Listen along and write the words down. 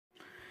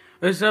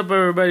What's up,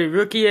 everybody?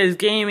 Rookie is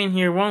Gaming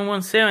here,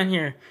 117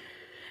 here.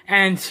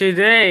 And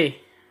today,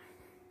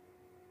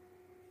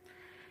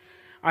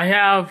 I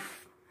have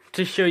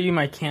to show you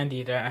my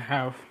candy that I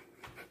have.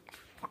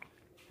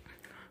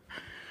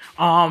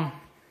 I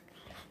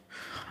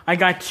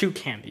got two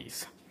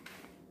candies.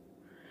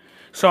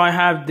 So I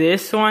have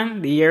this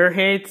one, the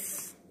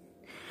Airheads.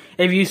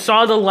 If you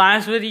saw the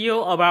last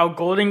video about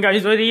Golden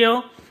Guy's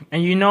video,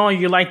 and you know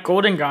you like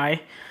Golden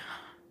Guy,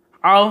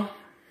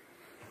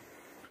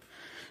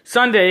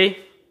 Sunday,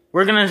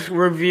 we're gonna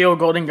reveal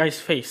Golden Guy's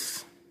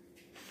face.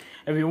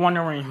 If you're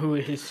wondering who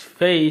his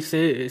face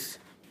is,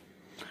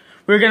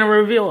 we're gonna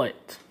reveal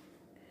it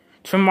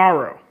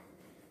tomorrow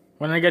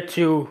when I get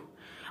to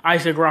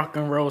Isaac Rock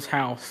and Roll's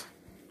house.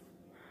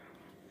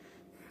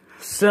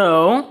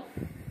 So,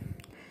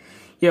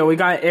 yeah, we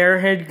got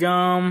Airhead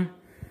gum,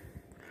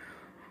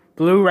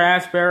 blue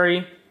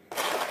raspberry,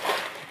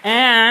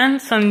 and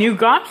some new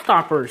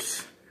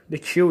Gobstoppers, the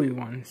chewy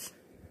ones.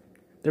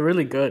 They're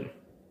really good.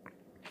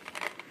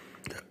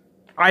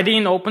 I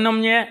didn't open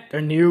them yet. They're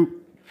new.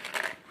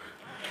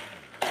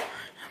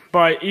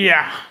 But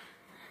yeah.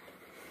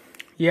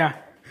 Yeah.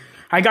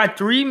 I got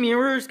 3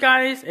 mirrors,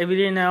 guys. If you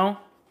didn't know.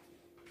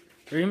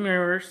 3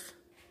 mirrors.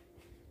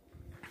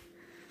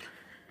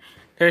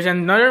 There's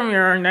another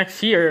mirror next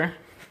here.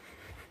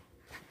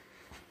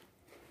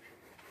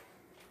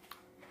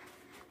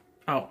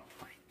 Oh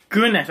my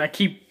goodness. I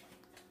keep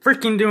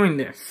freaking doing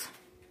this.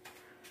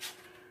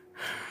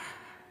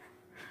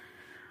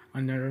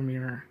 Another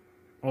mirror.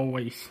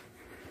 Always.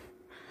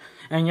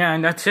 And yeah,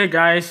 and that's it,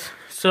 guys.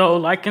 So,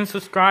 like and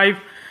subscribe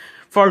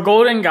for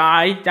Golden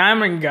Guy,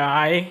 Diamond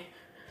Guy,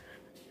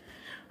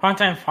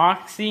 Funtime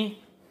Foxy,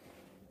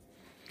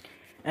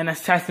 and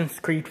Assassin's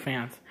Creed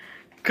fans.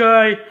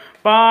 Good,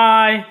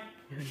 bye.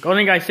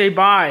 Golden Guy, say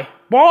bye.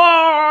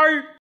 Bye!